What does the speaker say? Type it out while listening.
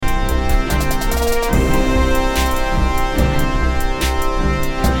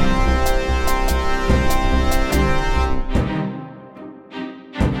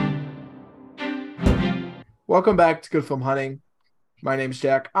Welcome back to Good Film Hunting. My name's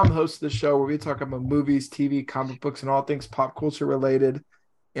Jack. I'm the host of the show where we talk about movies, TV, comic books, and all things pop culture related.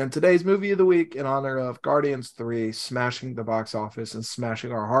 And today's movie of the week, in honor of Guardians 3 smashing the box office and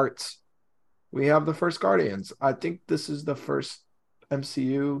smashing our hearts, we have the first Guardians. I think this is the first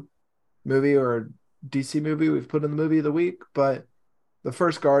MCU movie or DC movie we've put in the movie of the week, but the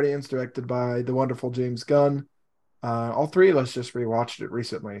first Guardians, directed by the wonderful James Gunn. All three of us just rewatched it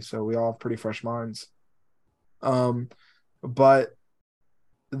recently, so we all have pretty fresh minds. But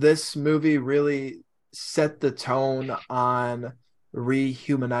this movie really set the tone on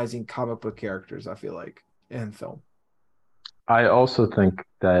rehumanizing comic book characters, I feel like, in film. I also think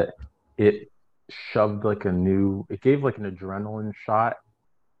that it it gave like an adrenaline shot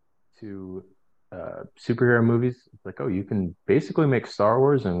to superhero movies. It's like, oh, you can basically make Star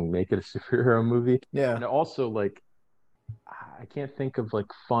Wars and make it a superhero movie. Yeah. And it also like I can't think of like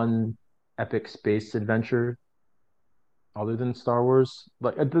fun epic space adventure other than Star Wars.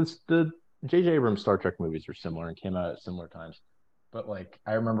 Like the J.J. Abrams Star Trek movies were similar and came out at similar times. But like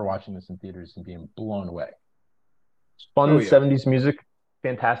I remember watching this in theaters and being blown away. Oh, Fun yeah. 70s music,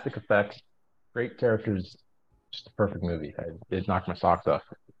 fantastic effects, great characters, just a perfect movie. It knocked my socks off.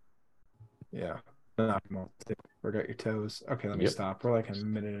 Yeah. Knock 'em off. Forgot your toes. Okay, let me Yep. stop. We're like a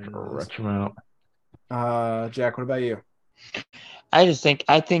minute into this. Stretch 'em out. Jack, what about you? I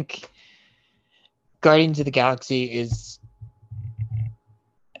think Guardians of the Galaxy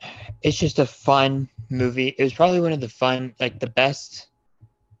it's just a fun movie. It was probably one of the best.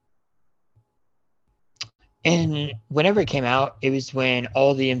 And whenever it came out, it was when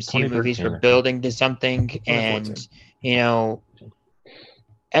all the MCU movies were 2013. building to something, 2014. and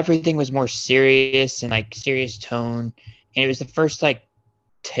everything was more serious and like serious tone. And it was the first like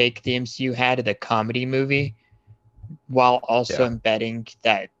take the MCU had of the comedy movie, while also embedding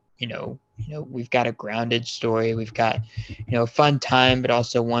that we've got a grounded story, we've got a fun time, but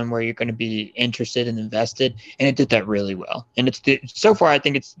also one where you're going to be interested and invested, and it did that really well. And so far I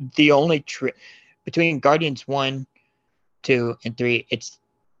think it's the only between Guardians 1, 2, and 3, it's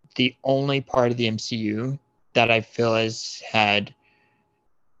the only part of the MCU that I feel has had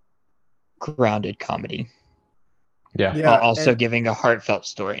grounded comedy. Yeah. While also giving a heartfelt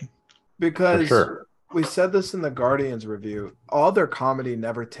story. Because For sure. we said this in the Guardians review, all their comedy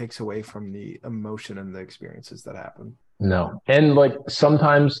never takes away from the emotion and the experiences that happen. No. And like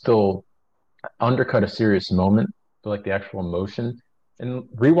sometimes they'll undercut a serious moment to like the actual emotion. And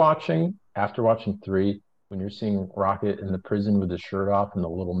rewatching after watching 3, when you're seeing Rocket in the prison with his shirt off and the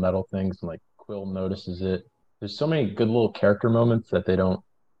little metal things and like Quill notices it. There's so many good little character moments that they don't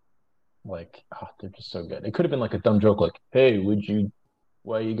they're just so good. It could have been like a dumb joke like, hey,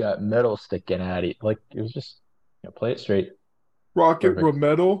 why you got metal sticking at it? Like it was just play it straight. Rocket Perfect.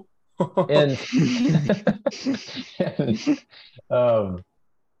 Metal. And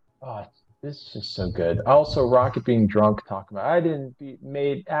this is just so good. Also, Rocket being drunk, talking about I didn't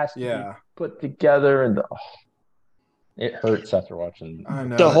asked to be put together, and it hurts after watching. I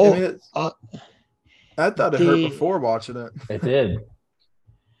know. The whole I thought it hurt before watching it. It did.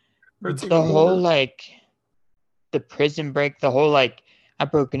 The whole the prison break, the whole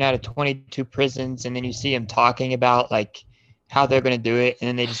I've broken out of 22 prisons, and then you see him talking about how they're gonna do it, and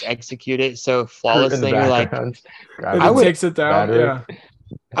then they just execute it so flawlessly. You're like, takes it down. Battery. Yeah.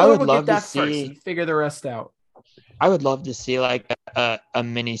 I would love to see first and figure the rest out. I would love to see a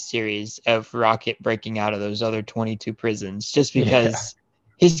mini series of Rocket breaking out of those other 22 prisons, just because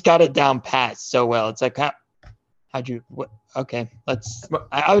he's got it down pat so well. It's like, how'd you? Okay,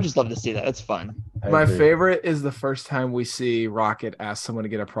 I would just love to see that. It's fun. My favorite is the first time we see Rocket ask someone to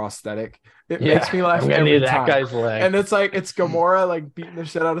get a prosthetic. It makes me laugh every time. Guy's leg. And it's like it's Gamora beating the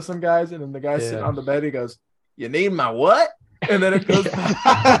shit out of some guys, and then the guy sitting on the bed, he goes, "You need my what?" And then it goes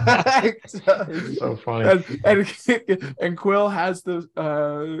back. It's so funny. And Quill has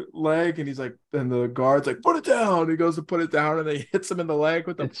the leg, and he's like, and the guard's like, "Put it down." He goes to put it down, and he hits him in the leg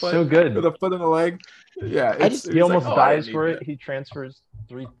with the foot. So good. With a foot in the leg. Yeah, he almost dies for it. He transfers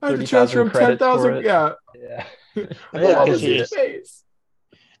I had to transfer him 10,000. Yeah. I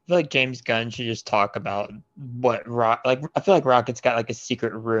feel like James Gunn should just talk about what I feel like Rocket's got a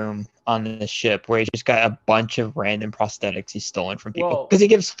secret room on the ship where he's just got a bunch of random prosthetics he's stolen from people, because he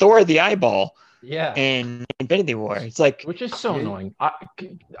gives Thor the eyeball. Yeah. In Infinity War, it's which is so annoying.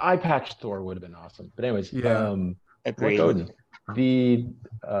 Eye patch Thor would have been awesome, but anyways, agreed. Odin.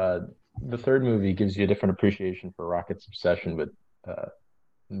 The third movie gives you a different appreciation for Rocket's obsession with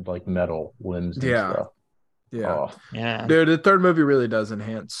metal limbs and stuff. Yeah. Dude, the third movie really does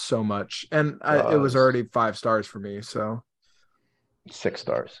enhance so much. And it was already 5 stars for me, so 6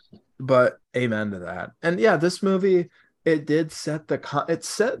 stars. But amen to that. And yeah, this movie, it did set it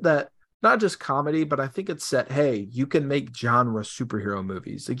set that not just comedy, but I think it set, hey, you can make genre superhero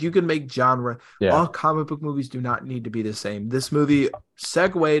movies. Like you can make genre, all Yeah. comic book movies do not need to be the same. This movie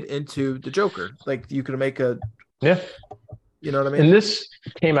segued into the Joker. Like you can make Yeah. you know what I mean? And this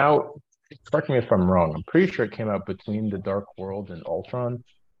came out, correct me if I'm wrong, I'm pretty sure it came out between The Dark World and Ultron.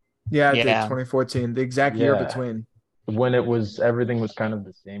 Yeah, it did Yeah. 2014, the exact year Yeah. between. When everything was kind of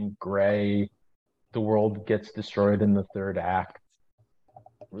the same gray, the world gets destroyed in the third act.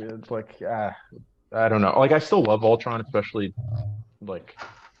 It's like, I don't know. Like, I still love Ultron, especially like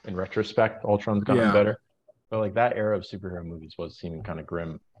in retrospect, Ultron's gotten Yeah. better. But like that era of superhero movies was seeming kind of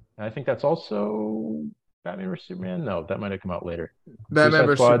grim. And I think that's also Batman vs Superman. No, that might have come out later. Batman Suicide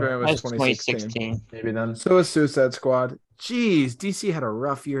vs Squad, Superman was That's 2016. 2016. maybe then. So was Suicide Squad. Jeez, DC had a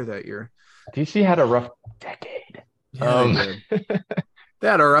rough year that year. DC had a rough decade. Yeah, they did. They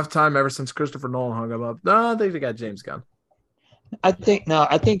had a rough time ever since Christopher Nolan hung them up. No, I think they got James Gunn. I think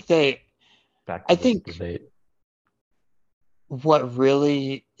they Back to I this think- debate. what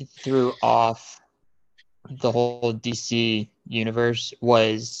really threw off the whole DC universe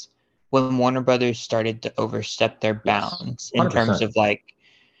was when Warner Brothers started to overstep their bounds in 100%. terms of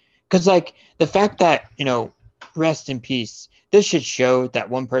because the fact that, rest in peace, this should show that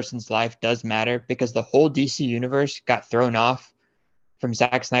one person's life does matter, because the whole DC universe got thrown off from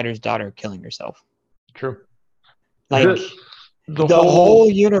Zack Snyder's daughter killing herself. True. Like The the whole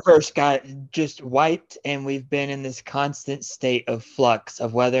universe got just wiped, and we've been in this constant state of flux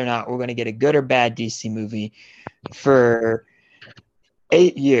of whether or not we're going to get a good or bad DC movie for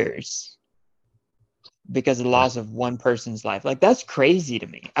 8 years because of the loss of one person's life. Like, that's crazy to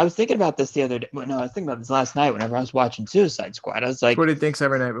me. I was thinking about this the other day. Well, no, I was thinking about this last night whenever I was watching Suicide Squad. I was like, That's what he thinks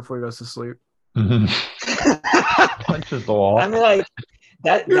every night before he goes to sleep. punches the wall. I mean, like,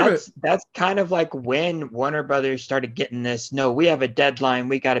 Yeah, that's kind of like when Warner Brothers started getting this, no, we have a deadline,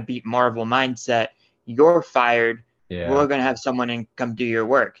 we got to beat Marvel mindset. You're fired. Yeah. We're going to have someone in come do your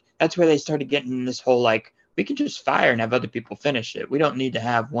work. That's where they started getting this whole, like, we can just fire and have other people finish it. We don't need to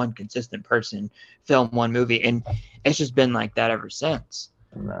have one consistent person film one movie. And it's just been like that ever since.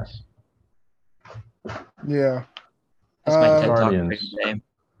 A mess. Yeah. That's my TED Talk for Guardians. today.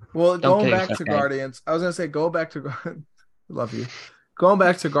 Well, Don't going kill back yourself, to guys. Guardians, I was gonna say go back to love you. Going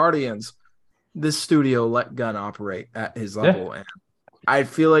back to Guardians, this studio let Gunn operate at his level, and I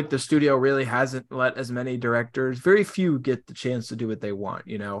feel like the studio really hasn't let as many directors. Very few get the chance to do what they want.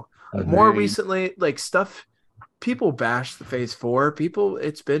 More Agreed. recently, like stuff. People bash the Phase 4.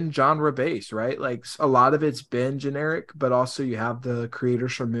 It's been genre based, right? Like a lot of it's been generic, but also you have the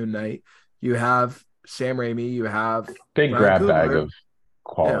creators from Moon Knight. You have Sam Raimi. You have Big Ryan grab bag Coogler. of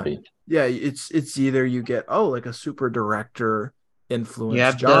quality. Yeah, it's either you get like a super director You influenced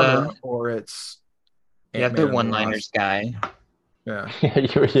have genre, or it's You have the Ant-Man and the one-liners guy. Wasp. Yeah,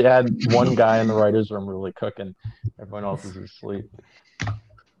 you had one guy in the writer's room really cooking. Everyone else is asleep.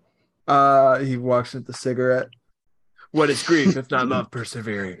 He walks with the cigarette. What is grief if not love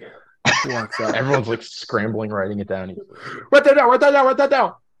persevering? Walks out. Everyone's like scrambling, writing it down. Write that down. Write that down. Write that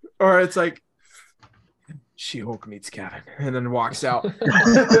down. Or it's like She-Hulk meets Kevin, and then walks out.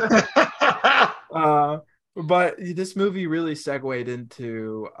 But this movie really segued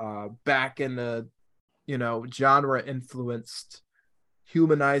into back in the genre influenced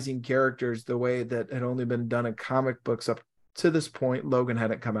humanizing characters the way that had only been done in comic books up to this point. Logan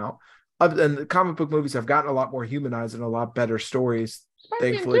hadn't come out. And the comic book movies have gotten a lot more humanized and a lot better stories,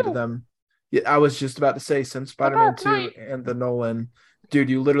 thankfully to them. Yeah, I was just about to say, since Spider-Man 2 and the Nolan, dude,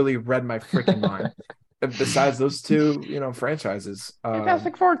 you literally read my freaking mind. And besides those two, franchises,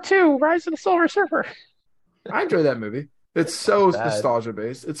 Fantastic Four 2, Rise of the Silver Surfer. I enjoy that movie. It's so Bad. nostalgia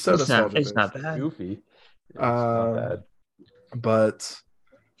based. It's so It's nostalgia based. not bad. Goofy. It's Um, not bad. But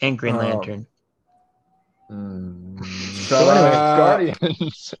And Green Lantern. Shut So anyway, up.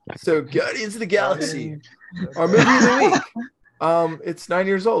 Guardians. so Guardians of the Galaxy, our movie of the week. It's 9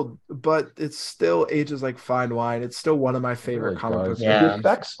 years old, but it still ages like fine wine. It's still one of my favorite Really comic does. books. Yeah. The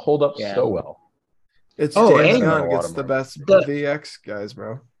effects hold up Yeah. so well. It's Oh, James and- Gunn A lot gets of the money. best The- VX guys,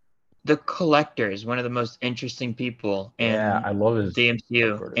 bro. The Collector is one of the most interesting people in Yeah, I love his. the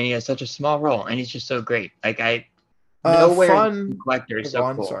MCU, Collector. and he has such a small role, and he's just so great. Nowhere Fun. the Collector is so Go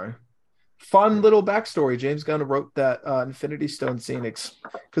on, cool. sorry. Fun little backstory. James Gunn wrote that Infinity Stone scene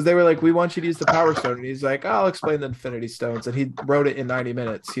because they were like, "We want you to use the Power Stone," and he's like, "I'll explain the Infinity Stones," and he wrote it in 90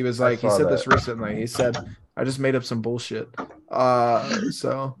 minutes. He was I like, he saw said that. this recently. He said, "I just made up some bullshit."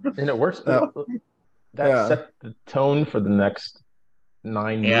 So And it works. Yeah. That Yeah. set the tone for the next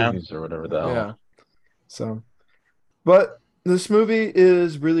 9 Yeah. movies or whatever the hell. yeah, so, but This movie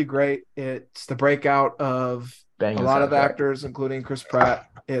is really great. It's the breakout of Banging a lot of soundtrack. actors, including Chris Pratt.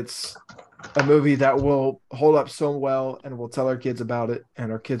 It's a movie that will hold up so well, and we'll tell our kids about it,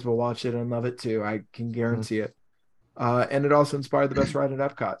 and our kids will watch it and love it too. I can guarantee it. And it also inspired the best ride at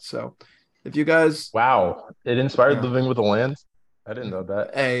Epcot. So if you guys, Wow, it inspired Yeah. Living with the Land. I didn't know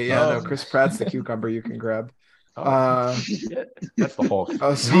that. hey, no, Chris Pratt's the cucumber you can grab. Shit. That's the Hulk.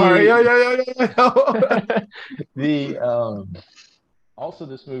 Oh, sorry. The also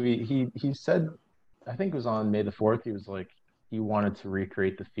this movie, he said, I think it was on May the 4th, he was like he wanted to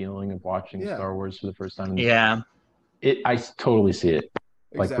recreate the feeling of watching Yeah. Star Wars for the first time. Yeah. I totally see it.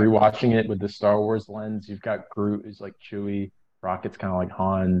 Like Exactly. rewatching it with the Star Wars lens, you've got Groot who's like Chewie, Rocket's kind of like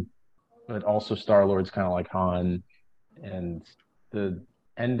Han, but also Star-Lord's kind of like Han, and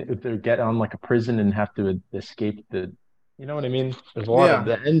if they get on like a prison and have to escape you know what I mean? There's a lot of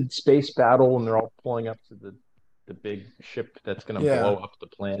the end space battle, and they're all pulling up to the big ship that's gonna blow up the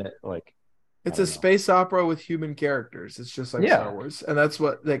planet. Like it's a space opera with human characters. It's just like Star Wars, and that's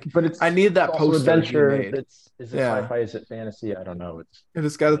what But I need that also poster adventure. he made. Is it sci-fi? Is it fantasy? I don't know.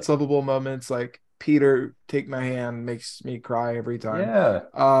 It's got its lovable moments, like Peter, take my hand, makes me cry every time. Yeah.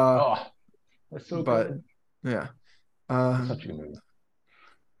 That's so good. Yeah. Such a good movie.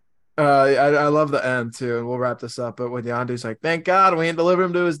 I love the end too, and we'll wrap this up. But when Yondu's like, "Thank God we ain't delivered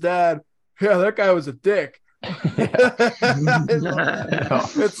him to his dad." Yeah, that guy was a dick.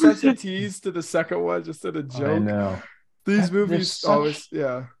 It's such a tease to the second one, just in a joke. I know. These movies always,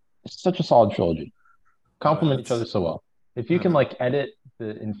 It's such a solid trilogy. Complement each other so well. If you can like edit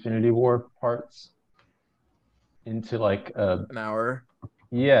the Infinity War parts into like an hour,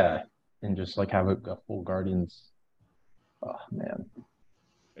 and just like have a full Guardians. Oh man.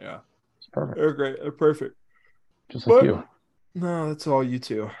 Yeah. It's perfect. They're great. They're perfect. Just like you. No, that's all you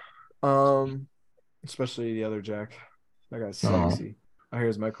two. Especially the other Jack. That guy's sexy. I hear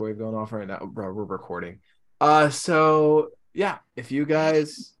his microwave going off right now. Bro, we're recording. So yeah, if you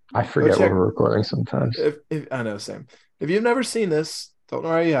guys, I forget we're recording sometimes. If I know, same. If you've never seen this, don't know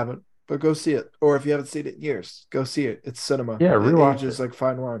why you haven't, but go see it. Or if you haven't seen it in years, go see it. It's cinema. Yeah, rewatch it. It's like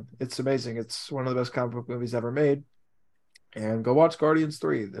fine wine. It's amazing. It's one of the best comic book movies ever made. And go watch Guardians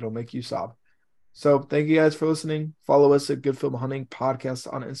 3. It'll make you sob. So thank you guys for listening. Follow us at Good Film Hunting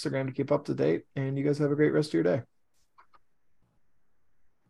Podcast on Instagram to keep up to date. And you guys have a great rest of your day.